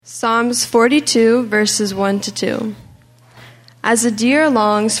Psalms 42, verses 1 to 2. As a deer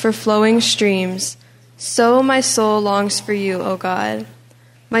longs for flowing streams, so my soul longs for you, O God.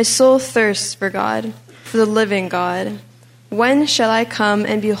 My soul thirsts for God, for the living God. When shall I come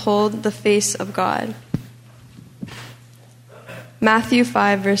and behold the face of God? Matthew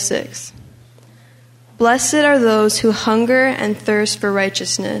 5, verse 6. Blessed are those who hunger and thirst for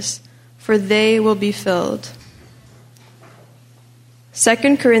righteousness, for they will be filled.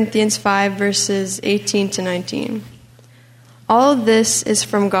 2 Corinthians 5, verses 18 to 19. All this is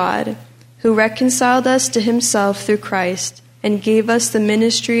from God, who reconciled us to himself through Christ and gave us the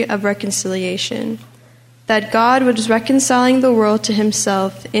ministry of reconciliation, that God was reconciling the world to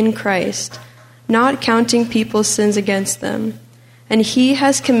himself in Christ, not counting people's sins against them, and he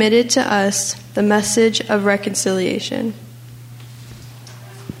has committed to us the message of reconciliation.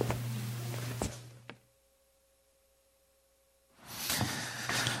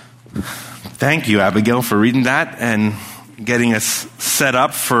 Thank you, Abigail, for reading that and getting us set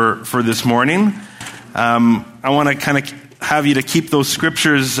up for this morning. I want to kind of have you to keep those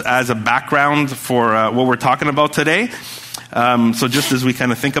scriptures as a background for what we're talking about today. So just as we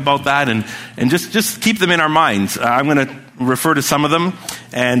kind of think about that and just keep them in our minds. I'm going to refer to some of them.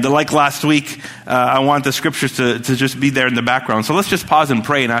 And like last week, I want the scriptures to just be there in the background. So let's just pause and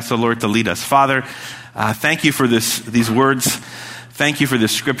pray and ask the Lord to lead us. Father, thank you for these words. Thank you for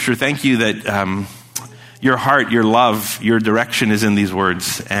this scripture. Thank you that your heart, your love, your direction is in these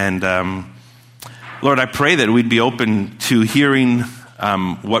words. And Lord, I pray that we'd be open to hearing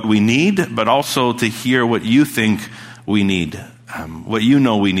what we need, but also to hear what you think we need, what you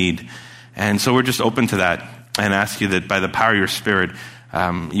know we need. And so we're just open to that and ask you that by the power of your Spirit,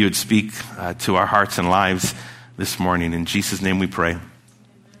 you would speak to our hearts and lives this morning. In Jesus' name we pray.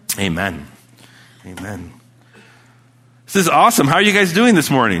 Amen. Amen. This is awesome. How are you guys doing this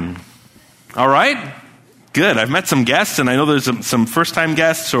morning? All right? Good. I've met some guests, and I know there's some first-time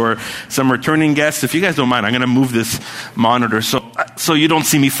guests or some returning guests. If you guys don't mind, I'm going to move this monitor so you don't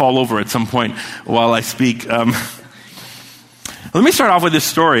see me fall over at some point while I speak. Let me start off with this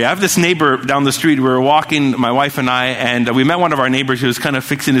story. I have this neighbor down the street. We were walking, my wife and I, and we met one of our neighbors who was kind of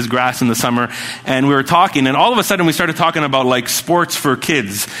fixing his grass in the summer. And we were talking, and all of a sudden we started talking about like sports for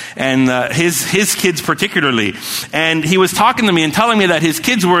kids, and his kids particularly. And he was talking to me and telling me that his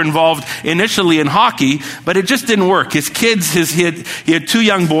kids were involved initially in hockey, but it just didn't work. His kids, he had two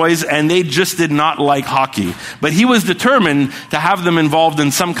young boys, and they just did not like hockey. But he was determined to have them involved in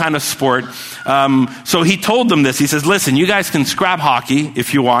some kind of sport. So he told them this. He says, listen, you guys can grab hockey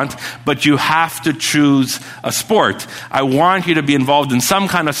if you want, but you have to choose a sport. I want you to be involved in some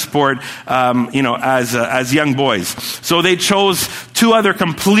kind of sport, as young boys. So they chose two other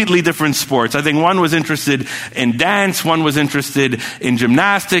completely different sports. I think one was interested in dance, one was interested in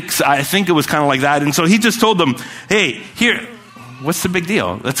gymnastics. I think it was kind of like that. And so he just told them, hey, here, what's the big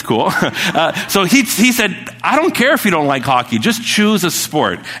deal? That's cool. So he said, I don't care if you don't like hockey, just choose a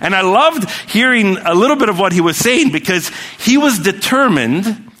sport. And I loved hearing a little bit of what he was saying, because he was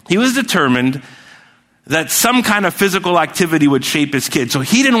determined that some kind of physical activity would shape his kid. So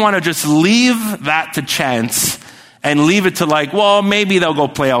he didn't want to just leave that to chance and leave it to like, well, maybe they'll go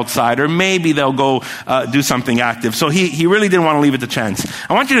play outside, or maybe they'll go do something active. So he really didn't want to leave it to chance.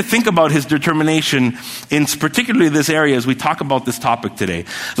 I want you to think about his determination in particularly this area as we talk about this topic today.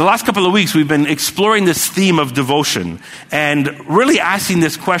 The last couple of weeks, we've been exploring this theme of devotion and really asking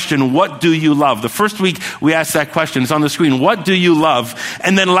this question, what do you love? The first week, we asked that question. It's on the screen. What do you love?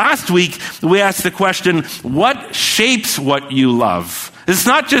 And then last week, we asked the question, what shapes what you love? It's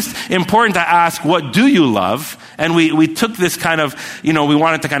not just important to ask, what do you love? And we took this kind of, we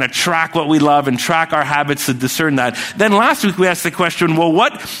wanted to kind of track what we love and track our habits to discern that. Then last week we asked the question, well,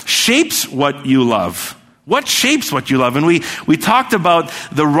 what shapes what you love? What shapes what you love? And we talked about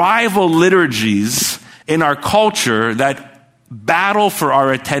the rival liturgies in our culture that battle for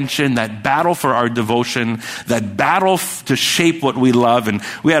our attention, that battle for our devotion, that battle to shape what we love. And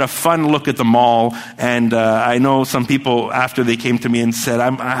we had a fun look at the mall. And I know some people, after they came to me and said,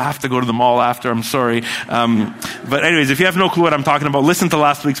 I have to go to the mall after, I'm sorry. But anyways, if you have no clue what I'm talking about, listen to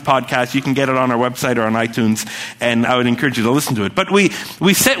last week's podcast. You can get it on our website or on iTunes. And I would encourage you to listen to it. But we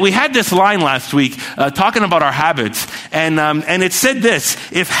had this line last week talking about our habits. And it said this: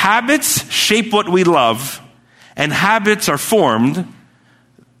 if habits shape what we love, and habits are formed,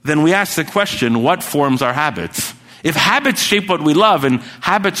 then we ask the question, what forms our habits? If habits shape what we love and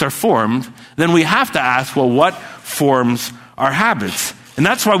habits are formed, then we have to ask, well, what forms our habits? And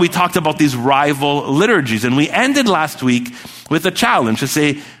that's why we talked about these rival liturgies. And we ended last week with a challenge to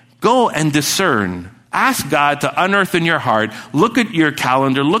say, go and discern Ask God to unearth in your heart, look at your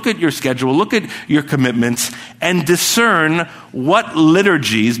calendar, look at your schedule, look at your commitments, and discern what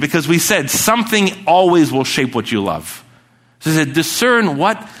liturgies, because we said something always will shape what you love. So he said, discern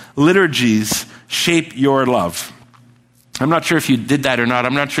what liturgies shape your love. I'm not sure if you did that or not.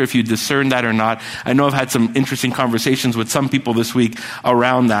 I'm not sure if you discerned that or not. I know I've had some interesting conversations with some people this week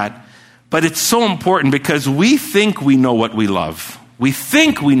around that. But it's so important because we think we know what we love. We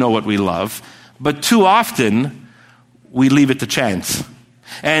think we know what we love, but too often we leave it to chance.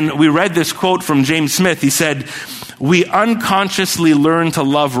 And we read this quote from James Smith. He said, "We unconsciously learn to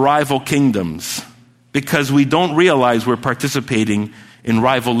love rival kingdoms because we don't realize we're participating in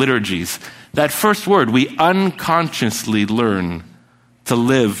rival liturgies." That first word, we unconsciously learn to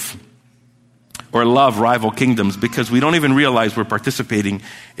live or love rival kingdoms because we don't even realize we're participating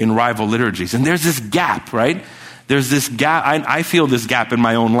in rival liturgies. And there's this gap, right? There's this gap. I feel this gap in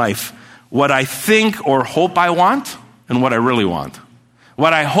my own life. What I think or hope I want and what I really want.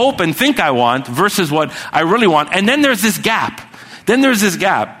 What I hope and think I want versus what I really want. And then there's this gap.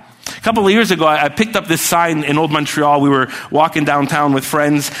 A couple of years ago, I picked up this sign in Old Montreal. We were walking downtown with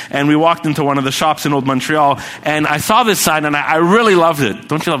friends, and we walked into one of the shops in Old Montreal, and I saw this sign, and I really loved it.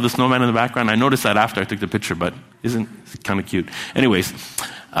 Don't you love the snowman in the background? I noticed that after I took the picture, but isn't it kind of cute? Anyways,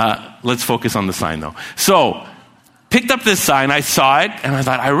 let's focus on the sign, though. So, picked up this sign, I saw it, and I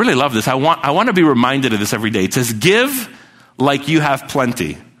thought, I really love this. I want to be reminded of this every day. It says, give like you have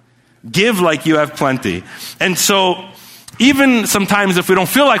plenty. Give like you have plenty. And so, even sometimes if we don't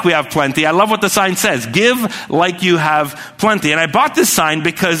feel like we have plenty, I love what the sign says. Give like you have plenty. And I bought this sign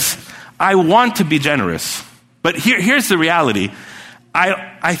because I want to be generous. But here's the reality.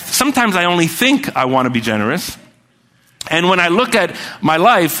 I sometimes I only think I want to be generous. And when I look at my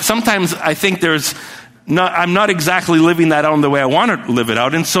life, sometimes I think I'm not exactly living that out in the way I want to live it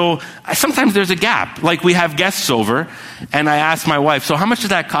out. And so sometimes there's a gap. Like we have guests over, and I ask my wife, so how much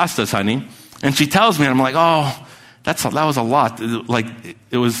did that cost us, honey? And she tells me, and I'm like, oh, that was a lot. Like,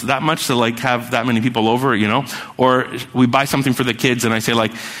 it was that much to like have that many people over, you know? Or we buy something for the kids, and I say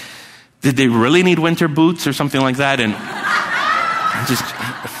like, did they really need winter boots or something like that? And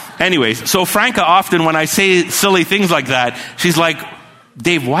anyways, so Franca often, when I say silly things like that, she's like,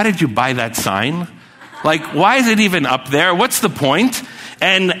 Dave, why did you buy that sign? Like, why is it even up there? What's the point?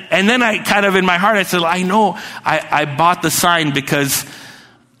 And then I kind of, in my heart, I said, I know I bought the sign because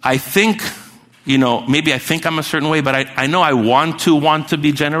I think, you know, maybe I think I'm a certain way, but I know I want to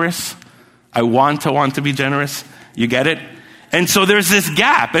be generous. I want to be generous. You get it? And so there's this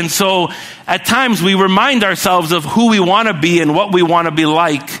gap. And so at times we remind ourselves of who we want to be and what we want to be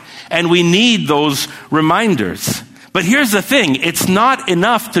like. And we need those reminders. But here's the thing. It's not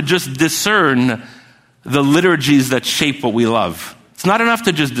enough to just discern the liturgies that shape what we love. It's not enough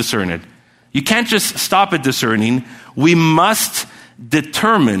to just discern it. You can't just stop at discerning. We must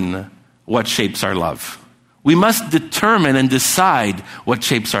determine what shapes our love. We must determine and decide what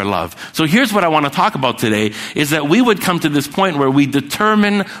shapes our love. So here's what I want to talk about today, is that we would come to this point where we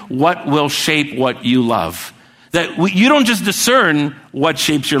determine what will shape what you love. That you don't just discern what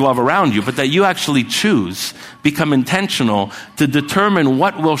shapes your love around you, but that you actually choose, become intentional to determine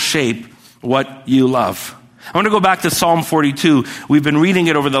what will shape what you love. I want to go back to Psalm 42. We've been reading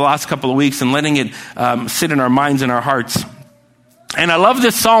it over the last couple of weeks and letting it sit in our minds and our hearts. And I love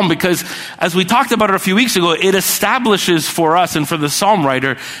this psalm because, as we talked about it a few weeks ago, it establishes for us and for the psalm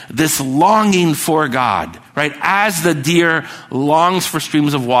writer this longing for God, right? As the deer longs for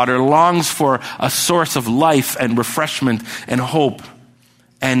streams of water, longs for a source of life and refreshment and hope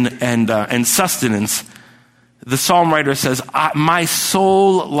and sustenance, the psalm writer says, my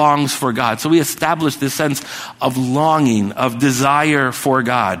soul longs for God. So we establish this sense of longing, of desire for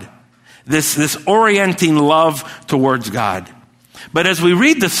God, this orienting love towards God. But as we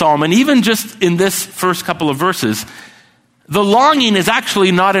read the psalm, and even just in this first couple of verses, the longing is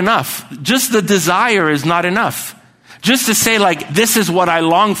actually not enough. Just the desire is not enough. Just to say, like, this is what I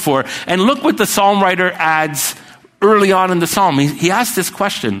long for. And look what the psalm writer adds early on in the psalm. He asks this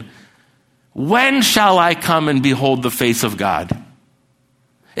question, when shall I come and behold the face of God?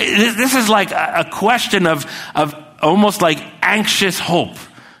 This is like a question of almost like anxious hope.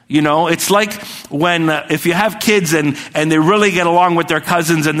 You know, it's like when, if you have kids and they really get along with their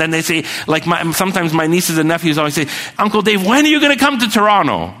cousins, and then they say, like sometimes my nieces and nephews always say, Uncle Dave, when are you going to come to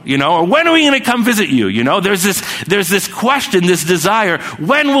Toronto? You know, or when are we going to come visit you? You know, there's this question, this desire.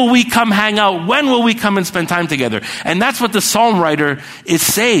 When will we come hang out? When will we come and spend time together? And that's what the psalm writer is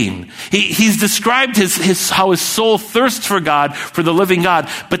saying. He's described how his soul thirsts for God, for the living God.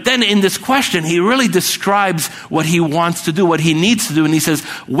 But then in this question, he really describes what he wants to do, what he needs to do. And he says,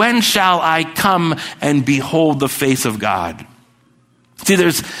 when shall I come and behold the face of God? See,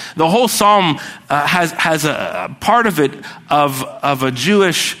 there's the whole psalm has a part of it of a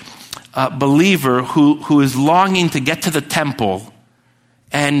Jewish believer who is longing to get to the temple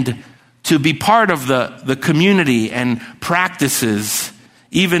and to be part of the community and practices,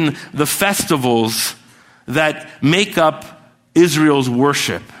 even the festivals that make up Israel's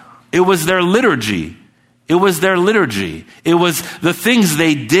worship. It was their liturgy. It was their liturgy. It was the things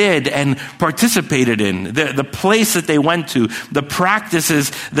they did and participated in, the place that they went to, the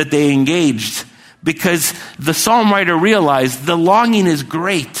practices that they engaged. Because the psalm writer realized the longing is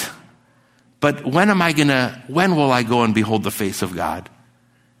great, but when will I go and behold the face of God?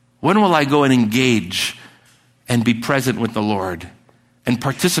 When will I go and engage and be present with the Lord and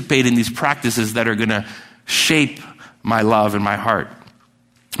participate in these practices that are going to shape my love and my heart?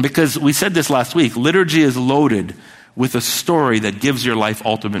 Because we said this last week, liturgy is loaded with a story that gives your life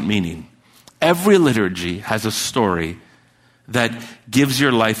ultimate meaning. Every liturgy has a story that gives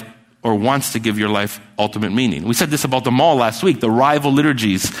your life or wants to give your life ultimate meaning. We said this about them all last week, the rival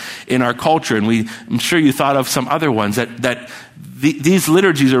liturgies in our culture, and I'm sure you thought of some other ones, that these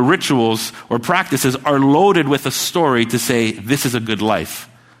liturgies or rituals or practices are loaded with a story to say, this is a good life.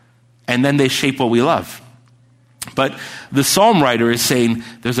 And then they shape what we love. But the psalm writer is saying,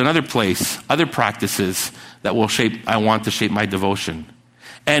 there's another place, other practices that I want to shape my devotion.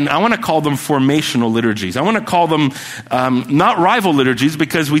 And I want to call them formational liturgies. I want to call them not rival liturgies,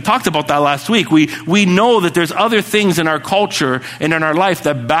 because we talked about that last week. We know that there's other things in our culture and in our life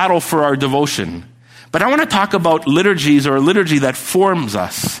that battle for our devotion. But I want to talk about liturgies, or a liturgy that forms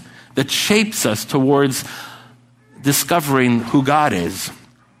us, that shapes us towards discovering who God is.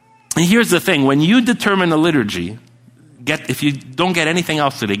 And here's the thing, when you determine a liturgy, if you don't get anything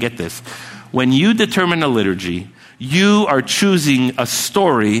else today, get this. When you determine a liturgy, you are choosing a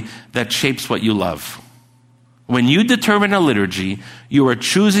story that shapes what you love. When you determine a liturgy, you are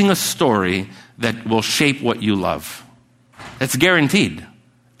choosing a story that will shape what you love. That's guaranteed.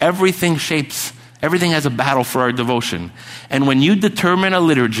 Everything has a battle for our devotion. And when you determine a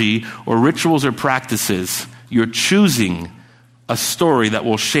liturgy or rituals or practices, you're choosing a story that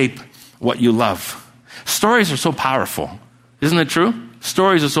will shape what you love. Stories are so powerful. Isn't it true?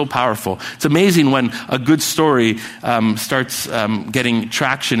 Stories are so powerful. It's amazing when a good story starts getting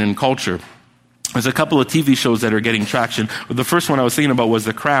traction in culture. There's a couple of TV shows that are getting traction. The first one I was thinking about was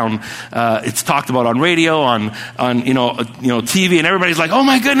The Crown. It's talked about on radio, on TV, and everybody's like, "Oh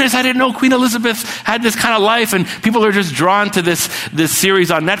my goodness, I didn't know Queen Elizabeth had this kind of life." And people are just drawn to this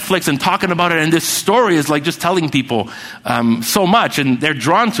series on Netflix and talking about it. And this story is like just telling people so much, and they're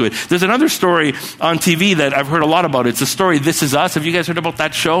drawn to it. There's another story on TV that I've heard a lot about. It's the story This Is Us. Have you guys heard about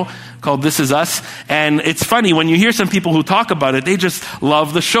that show called This Is Us? And it's funny when you hear some people who talk about it, they just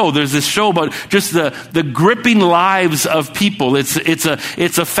love the show. There's this show about just the gripping lives of people. It's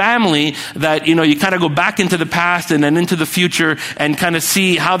a family that, you kind of go back into the past and then into the future and kind of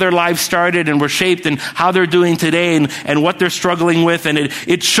see how their lives started and were shaped and how they're doing today and what they're struggling with. And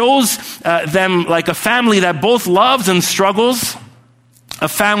it shows them like a family that both loves and struggles, a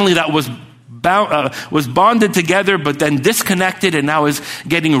family that was bonded together but then disconnected and now is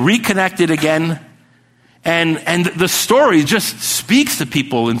getting reconnected again. And the story just speaks to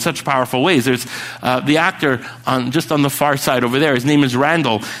people in such powerful ways. There's the actor just on the far side over there. His name is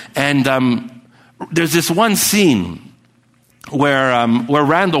Randall. And there's this one scene where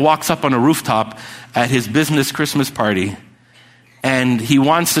Randall walks up on a rooftop at his business Christmas party. And he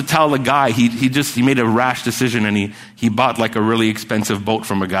wants to tell the guy, he made a rash decision, and he bought like a really expensive boat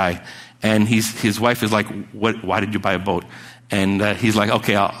from a guy. And his wife is like, why did you buy a boat? And he's like,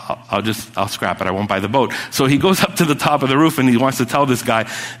 okay, I'll scrap it. I won't buy the boat. So he goes up to the top of the roof and he wants to tell this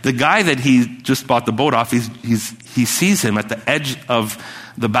guy, the guy that he just bought the boat off, he sees him at the edge of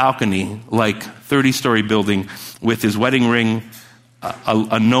the balcony, like 30-story building, with his wedding ring,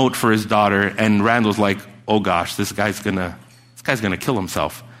 a note for his daughter. And Randall's like, oh gosh, this guy's gonna kill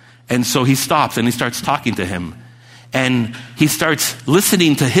himself. And so he stops and he starts talking to him. And he starts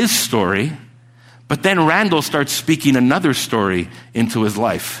listening to his story. But then Randall starts speaking another story into his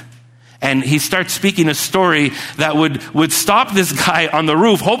life. And he starts speaking a story that would stop this guy on the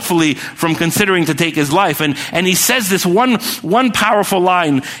roof, hopefully, from considering to take his life. And he says this one powerful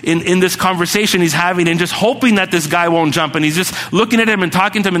line in this conversation he's having, and just hoping that this guy won't jump. And he's just looking at him and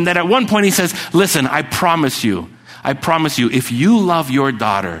talking to him. And then at one point he says, listen, I promise you, if you love your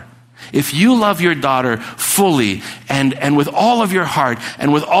daughter, If you love your daughter fully and with all of your heart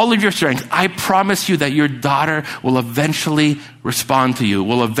and with all of your strength, I promise you that your daughter will eventually respond to you,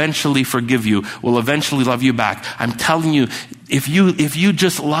 will eventually forgive you, will eventually love you back. I'm telling you, if you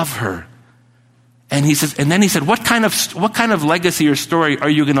just love her. And then he said, what kind of legacy or story are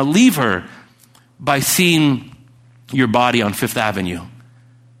you going to leave her by seeing your body on Fifth Avenue?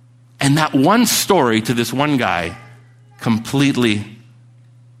 And that one story to this one guy completely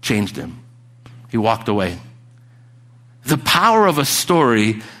changed him. He walked away. The power of a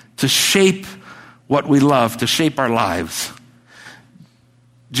story to shape what we love, to shape our lives.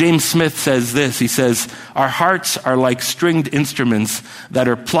 James Smith says this. He says, our hearts are like stringed instruments that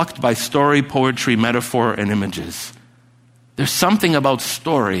are plucked by story, poetry, metaphor, and images. There's something about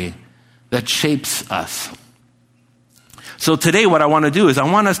story that shapes us. So today what I want to do is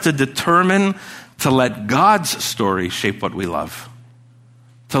I want us to determine to let God's story shape what we love.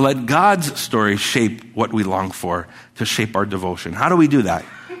 To let God's story shape what we long for, to shape our devotion. How do we do that?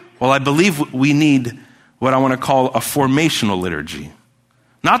 Well, I believe we need what I want to call a formational liturgy.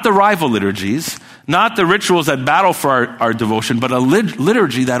 Not the rival liturgies, not the rituals that battle for our devotion, but a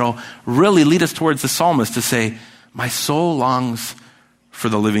liturgy that'll really lead us towards the psalmist to say, my soul longs for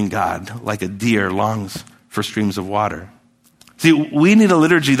the living God, like a deer longs for streams of water. See, we need a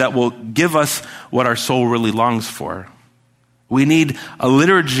liturgy that will give us what our soul really longs for. We need a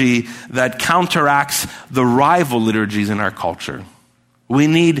liturgy that counteracts the rival liturgies in our culture. We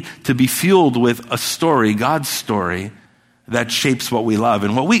need to be fueled with a story, God's story, that shapes what we love.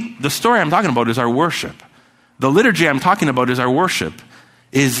 And the story I'm talking about is our worship. The liturgy I'm talking about is our worship,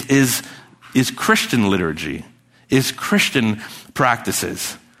 is Christian liturgy, is Christian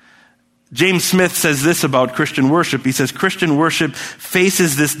practices. James Smith says this about Christian worship. He says, Christian worship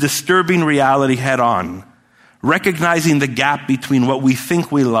faces this disturbing reality head on, recognizing the gap between what we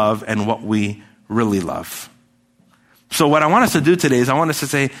think we love and what we really love. So what I want us to do today is I want us to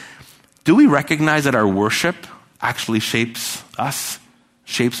say, do we recognize that our worship actually shapes us,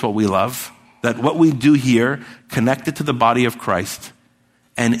 shapes what we love? That what we do here, connected to the body of Christ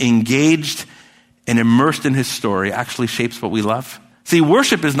and engaged and immersed in his story, actually shapes what we love? See,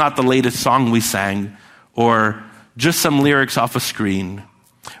 worship is not the latest song we sang or just some lyrics off a screen.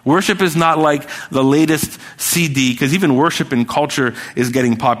 Worship is not like the latest CD, because even worship in culture is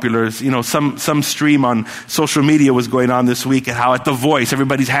getting popular. You know, some stream on social media was going on this week, and how at The Voice,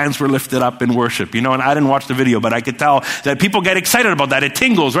 everybody's hands were lifted up in worship. You know, and I didn't watch the video, but I could tell that people get excited about that. It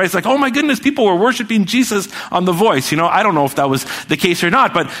tingles, right? It's like, oh my goodness, people were worshiping Jesus on The Voice. You know, I don't know if that was the case or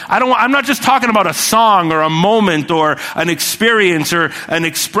not, but I'm not just talking about a song or a moment or an experience or an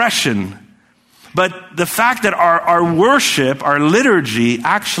expression. But the fact that our worship, our liturgy,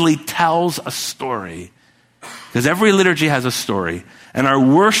 actually tells a story. Because every liturgy has a story. And our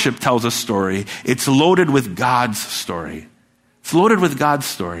worship tells a story. It's loaded with God's story. It's loaded with God's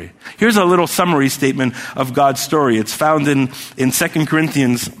story. Here's a little summary statement of God's story. It's found in 2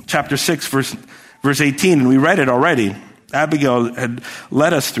 Corinthians chapter 6, verse 18. And we read it already. Abigail had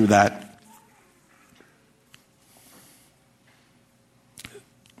led us through that.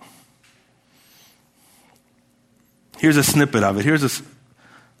 Here's a snippet of it. Here's a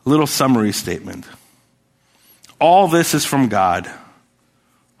little summary statement. All this is from God,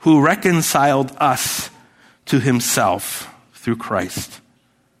 who reconciled us to himself through Christ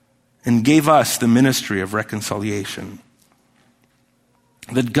and gave us the ministry of reconciliation.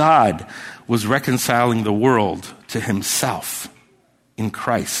 That God was reconciling the world to himself in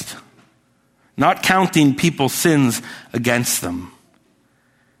Christ, not counting people's sins against them.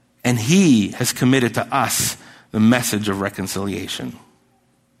 And he has committed to us the message of reconciliation.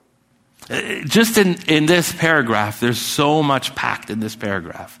 Just in this paragraph, there's so much packed in this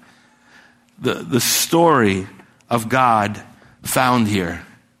paragraph. The story of God found here.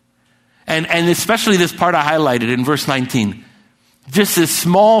 And especially this part I highlighted in verse 19. Just this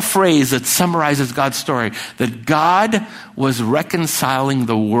small phrase that summarizes God's story. That God was reconciling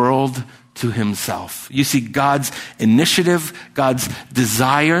the world to himself. You see God's initiative, God's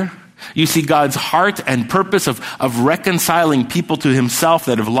desire. You see God's heart and purpose of reconciling people to himself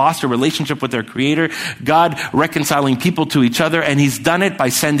that have lost a relationship with their Creator. God reconciling people to each other. And he's done it by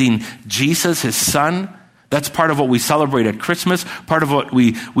sending Jesus, his son. That's part of what we celebrate at Christmas. Part of what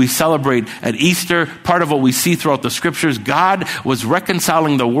we celebrate at Easter. Part of what we see throughout the scriptures. God was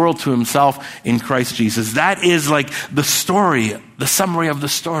reconciling the world to himself in Christ Jesus. That is like the story, the summary of the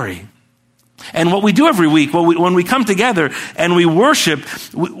story. And what we do every week, when we come together and we worship,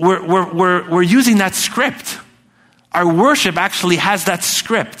 we're using that script. Our worship actually has that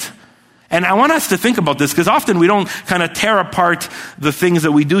script. And I want us to think about this because often we don't kind of tear apart the things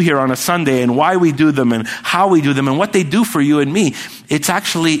that we do here on a Sunday and why we do them and how we do them and what they do for you and me. It's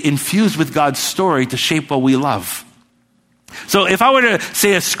actually infused with God's story to shape what we love. So if I were to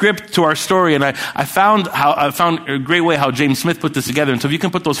say a script to our story, and I found a great way how James Smith put this together. And so if you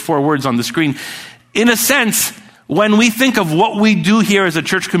can put those 4 words on the screen, in a sense, when we think of what we do here as a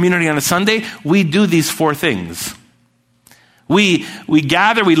church community on a Sunday, we do these 4 things. We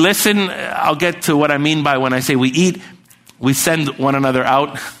gather, we listen. I'll get to what I mean by when I say we eat. We send one another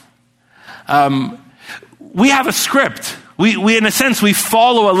out. We have a script. We, in a sense, we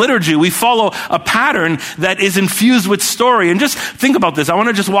follow a liturgy. We follow a pattern that is infused with story. And just think about this. I want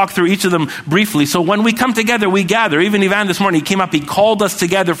to just walk through each of them briefly. So when we come together, we gather. Even Ivan this morning, he came up. He called us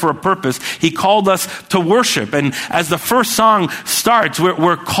together for a purpose. He called us to worship. And as the first song starts,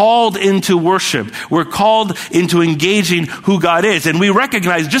 we're called into worship. We're called into engaging who God is. And we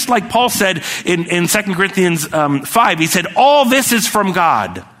recognize, just like Paul said in 2 Corinthians 5, he said, all this is from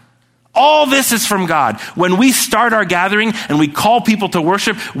God. All this is from God. When we start our gathering and we call people to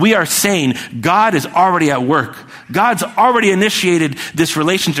worship, we are saying God is already at work. God's already initiated this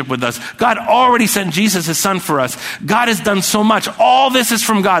relationship with us. God already sent Jesus, his son, for us. God has done so much. All this is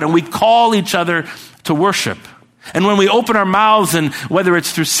from God, and we call each other to worship. And when we open our mouths, and whether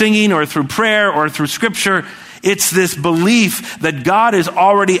it's through singing or through prayer or through scripture, it's this belief that God is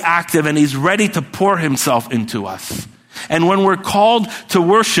already active and he's ready to pour himself into us. And when we're called to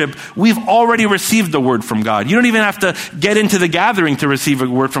worship, we've already received the word from God. You don't even have to get into the gathering to receive a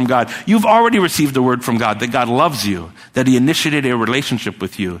word from God. You've already received the word from God, that God loves you, that he initiated a relationship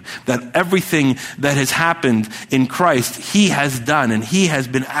with you, that everything that has happened in Christ, he has done and he has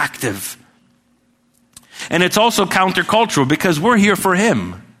been active. And it's also countercultural because we're here for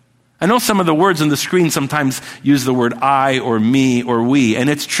him. I know some of the words on the screen sometimes use the word I or me or we,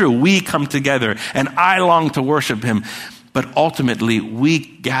 and it's true. We come together, and I long to worship him. But ultimately, we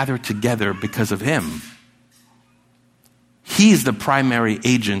gather together because of him. He's the primary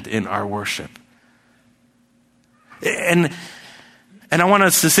agent in our worship. And I want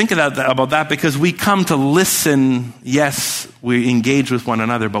us to think about that because we come to listen. Yes, we engage with one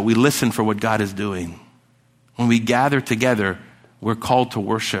another, but we listen for what God is doing. When we gather together, we're called to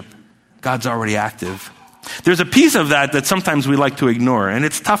worship. God's already active. There's a piece of that sometimes we like to ignore, and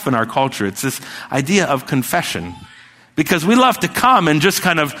it's tough in our culture. It's this idea of confession. Because we love to come and just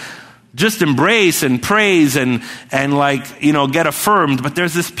kind of just embrace and praise and get affirmed. But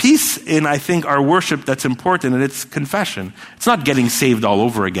there's this piece in, I think, our worship that's important, and it's confession. It's not getting saved all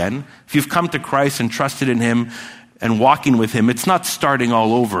over again. If you've come to Christ and trusted in him and walking with him, it's not starting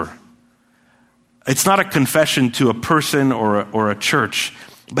all over. It's not a confession to a person or a church.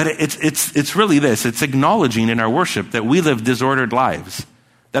 But it's really this. It's acknowledging in our worship that we live disordered lives,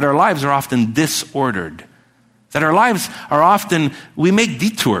 that our lives are often disordered, that our lives are often, we make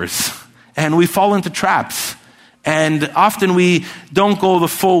detours and we fall into traps. And often we don't go the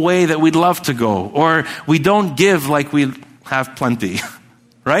full way that we'd love to go, or we don't give like we have plenty,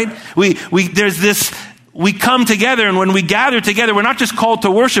 right? We come together, and when we gather together, we're not just called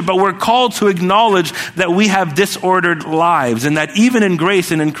to worship, but we're called to acknowledge that we have disordered lives, and that even in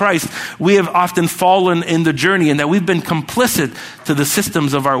grace and in Christ, we have often fallen in the journey, and that we've been complicit to the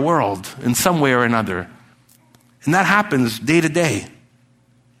systems of our world in some way or another. And that happens day to day.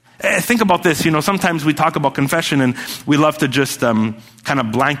 Think about this, sometimes we talk about confession, and we love to just kind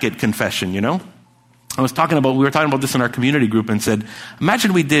of blanket confession, we were talking about this in our community group and said,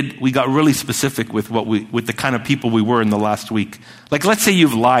 imagine we got really specific with with the kind of people we were in the last week. Like, let's say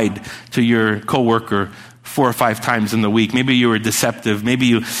you've lied to your coworker 4 or 5 times in the week. Maybe you were deceptive. Maybe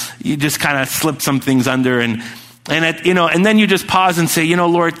you just kind of slipped some things under and then you just pause and say,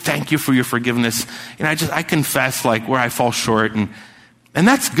 Lord, thank you for your forgiveness. I confess where I fall short and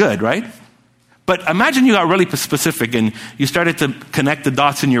that's good, right? But imagine you got really specific and you started to connect the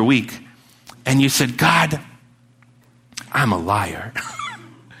dots in your week. And you said, God, I'm a liar.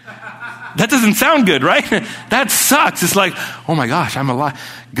 That doesn't sound good, right? That sucks. It's like, oh my gosh, I'm a liar.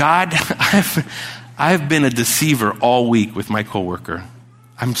 God, I've been a deceiver all week with my coworker.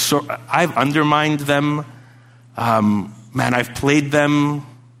 I've undermined them. I've played them.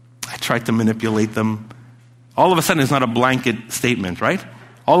 I tried to manipulate them. All of a sudden, it's not a blanket statement, right?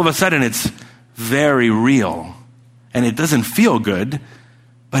 All of a sudden, it's very real. And it doesn't feel good.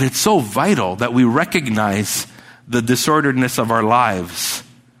 But it's so vital that we recognize the disorderedness of our lives.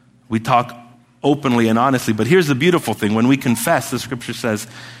 We talk openly and honestly, but here's the beautiful thing. When we confess, the scripture says,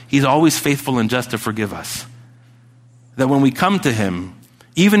 he's always faithful and just to forgive us. That when we come to him,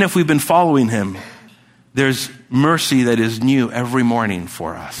 even if we've been following him, there's mercy that is new every morning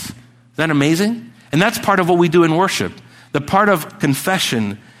for us. Does that amazing? And that's part of what we do in worship. The part of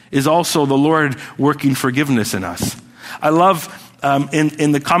confession is also the Lord working forgiveness in us. I love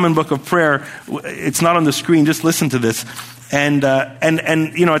in the Common Book of Prayer, it's not on the screen, just listen to this. And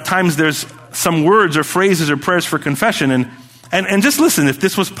at times there's some words or phrases or prayers for confession, and just listen, if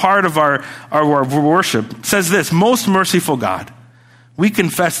this was part of our worship. It says this: most merciful God, we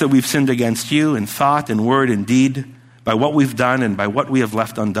confess that we've sinned against you in thought and word and deed, by what we've done and by what we have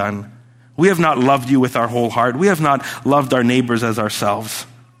left undone. We have not loved you with our whole heart. We have not loved our neighbors as ourselves.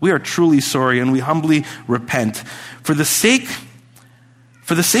 We are truly sorry, and we humbly repent. For the sake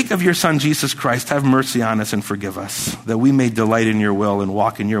of your Son, Jesus Christ, have mercy on us and forgive us, that we may delight in your will and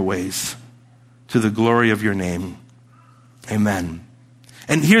walk in your ways, to the glory of your name. Amen.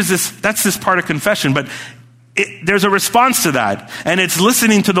 And that's this part of confession, but there's a response to that. And it's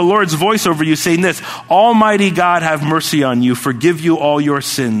listening to the Lord's voice over you saying this: Almighty God, have mercy on you, forgive you all your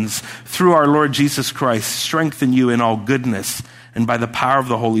sins, through our Lord Jesus Christ, strengthen you in all goodness, and by the power of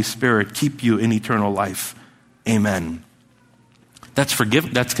the Holy Spirit, keep you in eternal life. Amen. That's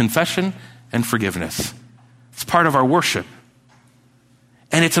confession and forgiveness. It's part of our worship.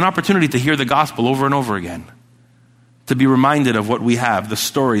 And it's an opportunity to hear the gospel over and over again, to be reminded of what we have, the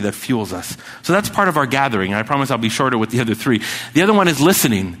story that fuels us. So that's part of our gathering. And I promise I'll be shorter with the other three. The other one is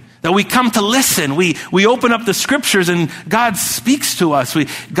listening. That we come to listen. We open up the scriptures and God speaks to us.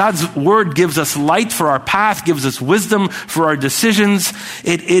 God's word gives us light for our path, gives us wisdom for our decisions.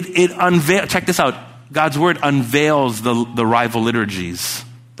 Check this out. God's word unveils the rival liturgies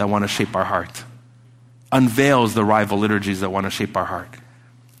that want to shape our heart. Unveils the rival liturgies that want to shape our heart.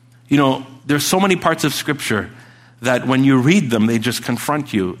 You know, there's so many parts of scripture that when you read them, they just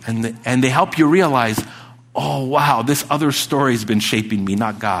confront you and they help you realize, oh wow, this other story has been shaping me,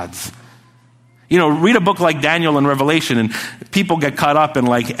 not God's. You know, read a book like Daniel and Revelation, and people get caught up in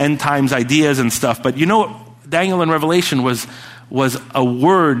like end times ideas and stuff. But you know, Daniel and Revelation was a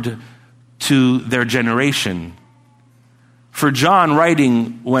word to their generation. For John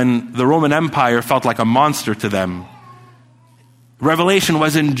writing when the Roman Empire felt like a monster to them, Revelation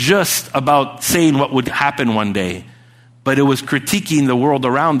wasn't just about saying what would happen one day, but it was critiquing the world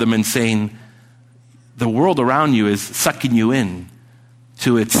around them and saying, the world around you is sucking you in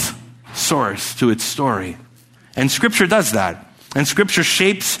to its source, to its story. And Scripture does that. And Scripture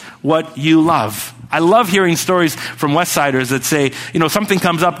shapes what you love. I love hearing stories from Westsiders that say, you know, something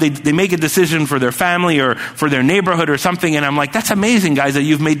comes up, they make a decision for their family or for their neighborhood or something, and I'm like, that's amazing, guys, that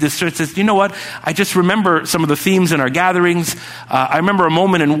you've made this choice. You know what? I just remember some of the themes in our gatherings. I remember a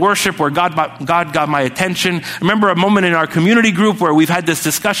moment in worship where God got my attention. I remember a moment in our community group where we've had this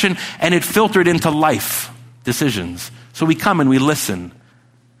discussion, and it filtered into life decisions. So we come and we listen.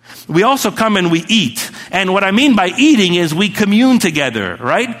 We also come and we eat. And what I mean by eating is we commune together,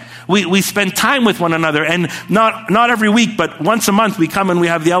 right? We spend time with one another, and not every week, but once a month we come and we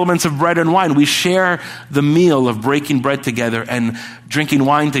have the elements of bread and wine. We share the meal of breaking bread together and drinking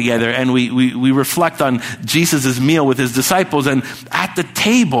wine together, and we reflect on Jesus' meal with his disciples. And at the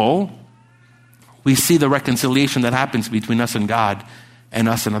table, we see the reconciliation that happens between us and God and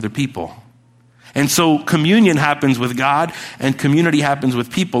us and other people. And so communion happens with God and community happens with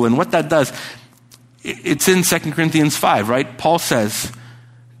people. And what that does, it's in 2 Corinthians 5, right? Paul says,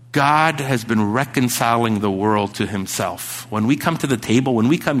 God has been reconciling the world to himself. When we come to the table, when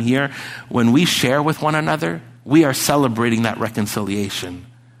we come here, when we share with one another, we are celebrating that reconciliation.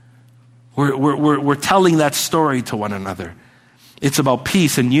 We're telling that story to one another. It's about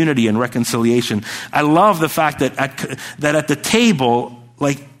peace and unity and reconciliation. I love the fact that at the table,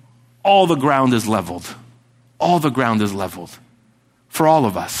 like, all the ground is leveled. All the ground is leveled for all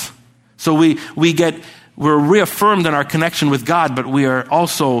of us. So we're reaffirmed in our connection with God, but we are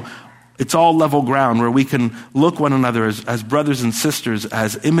also, it's all level ground where we can look one another as brothers and sisters,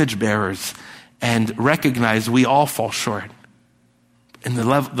 as image bearers, and recognize we all fall short. And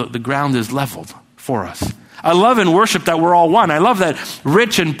the ground is leveled for us. I love in worship that we're all one. I love that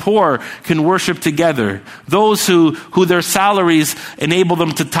rich and poor can worship together. Those who their salaries enable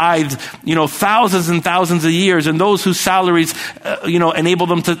them to tithe, thousands and thousands of years, and those whose salaries, enable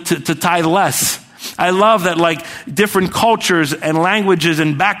them to tithe less. I love that, like, different cultures and languages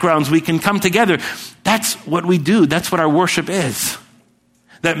and backgrounds, we can come together. That's what we do. That's what our worship is.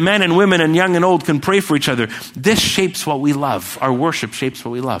 That men and women and young and old can pray for each other. This shapes what we love. Our worship shapes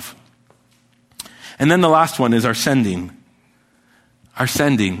what we love. And then the last one is our sending. Our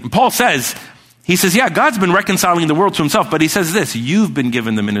sending. And Paul says, yeah, God's been reconciling the world to himself, but he says this: you've been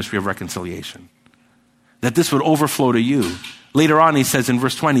given the ministry of reconciliation. That this would overflow to you. Later on, he says in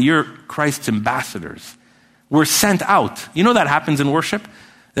verse 20, you're Christ's ambassadors. We're sent out. You know that happens in worship?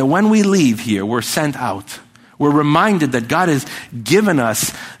 that when we leave here, we're sent out. We're reminded that God has given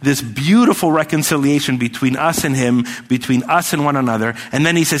us this beautiful reconciliation between us and him, between us and one another. And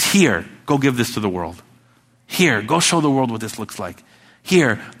then he says, here, go give this to the world. Here, go show the world what this looks like.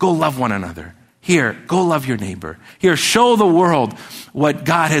 Here, go love one another. Here, go love your neighbor. Here, show the world what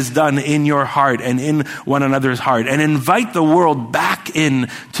God has done in your heart and in one another's heart. And invite the world back in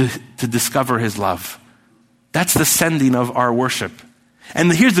to discover his love. That's the sending of our worship.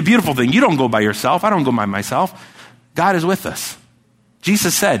 And here's the beautiful thing. You don't go by yourself. I don't go by myself. God is with us.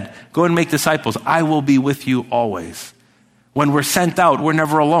 Jesus said, go and make disciples. I will be with you always. When we're sent out, we're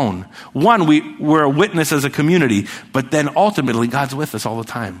never alone. One, we're a witness as a community, but then ultimately God's with us all the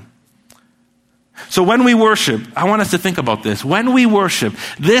time. So when we worship, I want us to think about this. When we worship,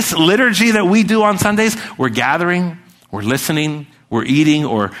 this liturgy that we do on Sundays, we're gathering, we're listening, we're eating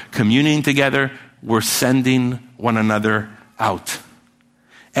or communing together, we're sending one another out.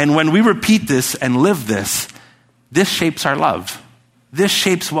 And when we repeat this and live this, this shapes our love. This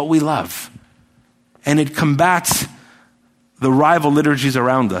shapes what we love. And it combats the rival liturgies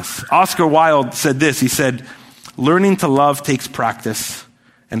around us. Oscar Wilde said this. He said, learning to love takes practice,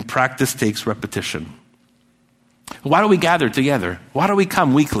 and practice takes repetition. Why do we gather together? Why do we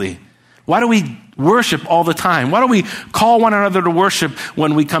come weekly? Why do we worship all the time? Why do we call one another to worship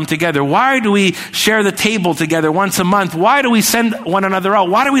when we come together? Why do we share the table together once a month? Why do we send one another out?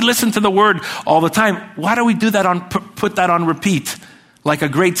 Why do we listen to the word all the time? Why do we do that put that on repeat like a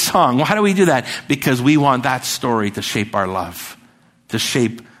great song? Why do we do that? Because we want that story to shape our love, to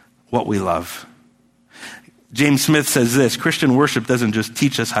shape what we love. James Smith says this, Christian worship doesn't just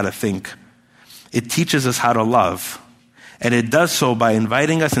teach us how to think. It teaches us how to love. And it does so by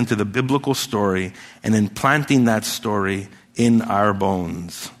inviting us into the biblical story and implanting that story in our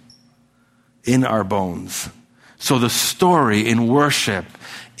bones. In our bones. So the story in worship,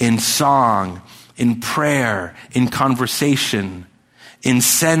 in song, in prayer, in conversation, in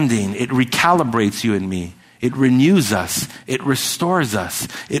sending, it recalibrates you and me. It renews us. It restores us.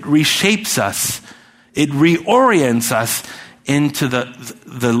 It reshapes us. It reorients us into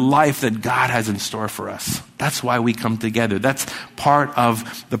the life that God has in store for us. That's why we come together. That's part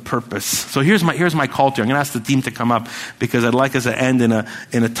of the purpose. So here's my call to you. I'm going to ask the team to come up because I'd like us to end in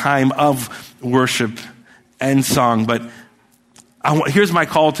a time of worship and song. But here's my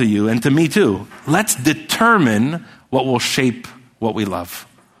call to you and to me too. Let's determine what will shape what we love.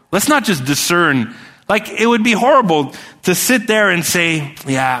 Let's not just discern. Like, it would be horrible to sit there and say,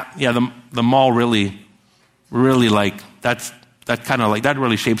 the mall really like, that kind of like, that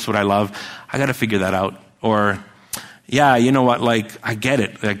really shapes what I love. I got to figure that out. Or, you know what, like, I get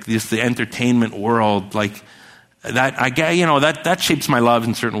it. Like, just the entertainment world, like, that, I get, that shapes my love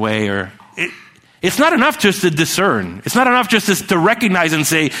in a certain way. Or, it's not enough just to discern. It's not enough just to recognize and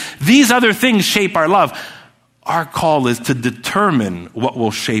say, these other things shape our love. Our call is to determine what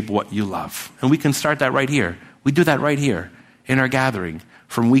will shape what you love. And we can start that right here. We do that right here in our gathering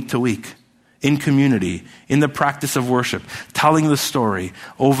from week to week. In community, in the practice of worship, telling the story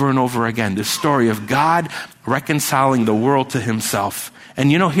over and over again, the story of God reconciling the world to himself.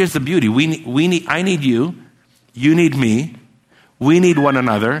 And here's the beauty. I need you. You need me. We need one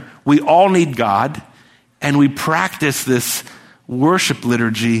another. We all need God. And we practice this worship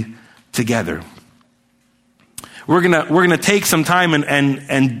liturgy together. We're gonna take some time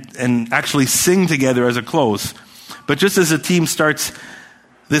and actually sing together as a close. But just as the team starts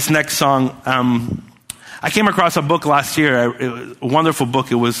this next song, I came across a book last year, a wonderful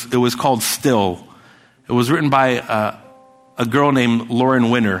book. It was called Still. It was written by a girl named Lauren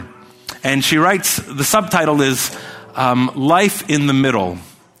Winner. And she writes, the subtitle is Life in the Middle.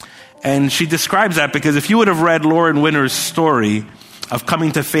 And she describes that because if you would have read Lauren Winner's story of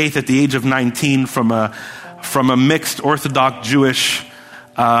coming to faith at the age of 19 from a mixed Orthodox Jewish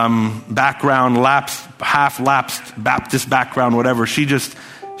background, half-lapsed Baptist background, whatever, she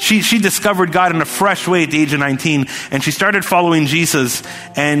discovered God in a fresh way at the age of 19, and she started following Jesus,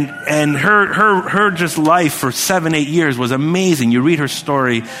 and her just life for 7-8 years was amazing. You read her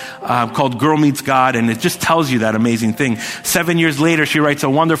story called Girl Meets God, and it just tells you that amazing thing. 7 years later, she writes a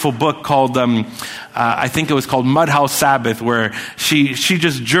wonderful book called, I think it was called Mudhouse Sabbath, where she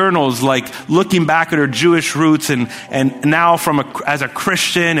just journals, like looking back at her Jewish roots and now as a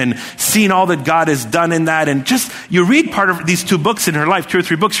Christian and seeing all that God has done in that. And just, you read part of these 2 books in her life, 2 or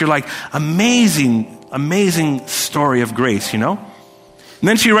 3 books, you're like, amazing story of grace, And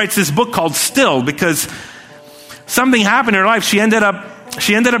then she writes this book called Still, because something happened in her life. She ended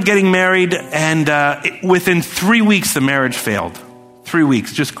up getting married, and within 3 weeks, the marriage failed. 3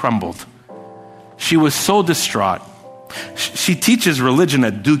 weeks, just crumbled. She was so distraught. She teaches religion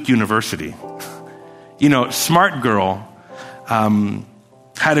at Duke University. Smart girl,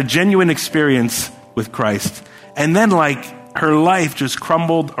 had a genuine experience with Christ. And then her life just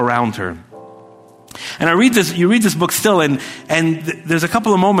crumbled around her. And you read this book still, and there's a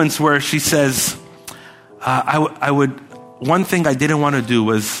couple of moments where she says, one thing I didn't want to do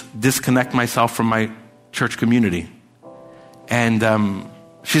was disconnect myself from my church community. And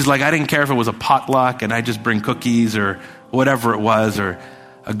she's like, I didn't care if it was a potluck and I just bring cookies or whatever it was, or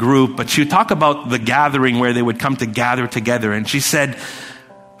a group. But she would talk about the gathering where they would come to gather together. And she said,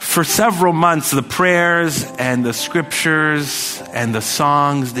 for several months, the prayers and the scriptures and the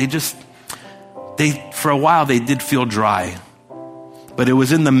songs, for a while, they did feel dry. But it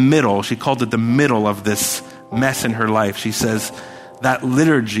was in the middle, she called it the middle of this mess in her life. She says that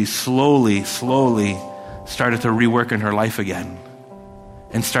liturgy slowly started to rework in her life again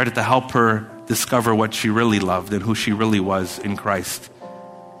and started to help her discover what she really loved and who she really was in Christ.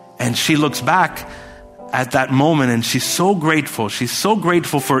 And she looks back at that moment and she's so grateful. She's so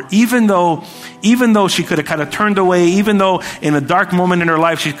grateful for, even though she could have kind of turned away, even though in a dark moment in her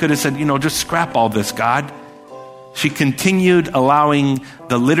life she could have said, just scrap all this, God. She continued allowing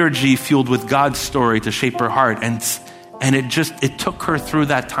the liturgy fueled with God's story to shape her heart. And it took her through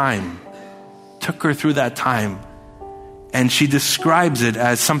that time. And she describes it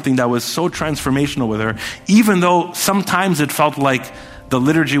as something that was so transformational with her, even though sometimes it felt like the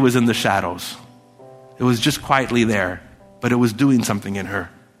liturgy was in the shadows. It was just quietly there, but it was doing something in her.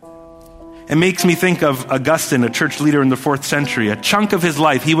 It makes me think of Augustine, a church leader in the 4th century. A chunk of his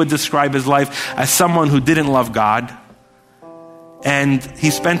life, he would describe his life as someone who didn't love God. And he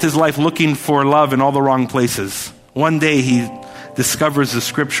spent his life looking for love in all the wrong places. One day he discovers the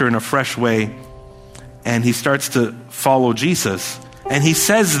scripture in a fresh way, and he starts to follow Jesus. And he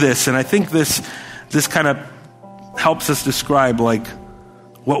says this, and I think this kind of helps us describe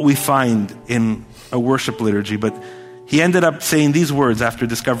what we find in a worship liturgy. But he ended up saying these words after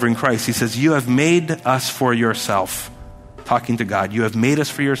discovering Christ. He says, you have made us for yourself. Talking to God. You have made us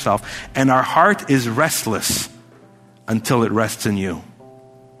for yourself. And our heart is restless until it rests in you.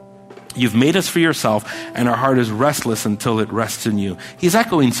 You've made us for yourself, and our heart is restless until it rests in you. He's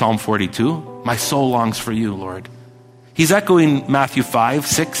echoing Psalm 42. My soul longs for you, Lord. He's echoing Matthew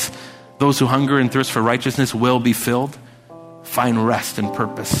 5:6. Those who hunger and thirst for righteousness will be filled. Find rest and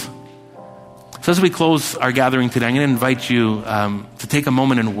purpose. So as we close our gathering today, I'm going to invite you to take a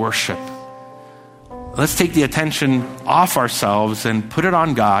moment and worship. Let's take the attention off ourselves and put it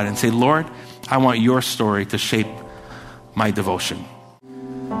on God and say, Lord, I want your story to shape my devotion.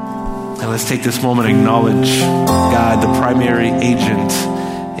 And let's take this moment and acknowledge God, the primary agent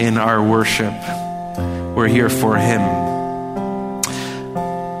in our worship. We're here for him.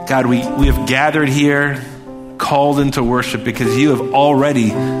 God, we have gathered here, called into worship because you have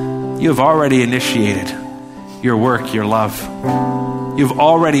already initiated your work, your love. You've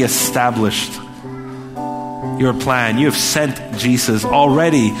already established your plan. You have sent Jesus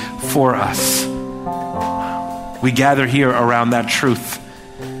already for us. We gather here around that truth,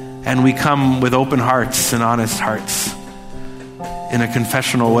 and we come with open hearts and honest hearts in a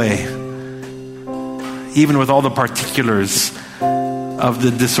confessional way, even with all the particulars of the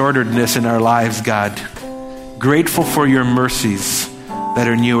disorderedness in our lives, God. Grateful for your mercies that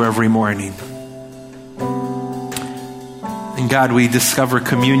are new every morning. And God, we discover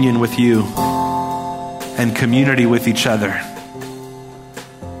communion with you and community with each other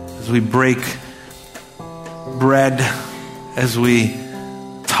as we break bread, as we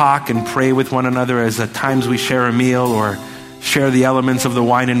talk and pray with one another, as at times we share a meal or share the elements of the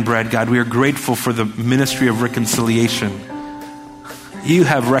wine and bread. God, we are grateful for the ministry of reconciliation. You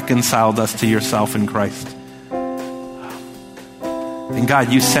have reconciled us to yourself in Christ. And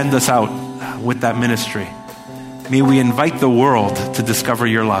God, you send us out with that ministry. May we invite the world to discover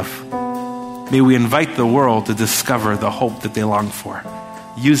your love. May we invite the world to discover the hope that they long for.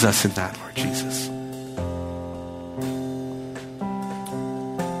 Use us in that, Lord Jesus.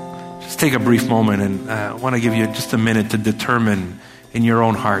 Just take a brief moment, and I want to give you just a minute to determine in your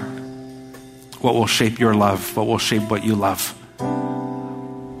own heart what will shape your love, what will shape what you love.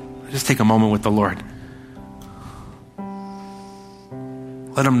 Just take a moment with the Lord.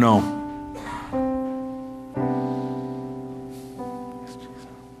 Let him know.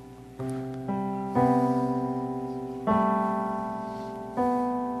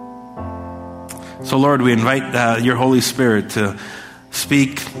 So Lord, we invite your Holy Spirit to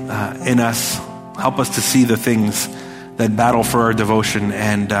speak in us. Help us to see the things that battle for our devotion.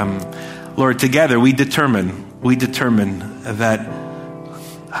 And Lord, together we determine that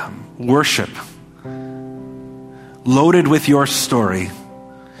worship loaded with your story,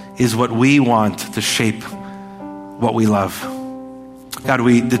 is what we want to shape what we love. God,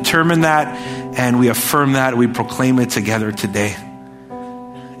 we determine that and we affirm that. We proclaim it together today.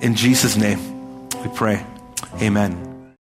 In Jesus' name we pray. Amen.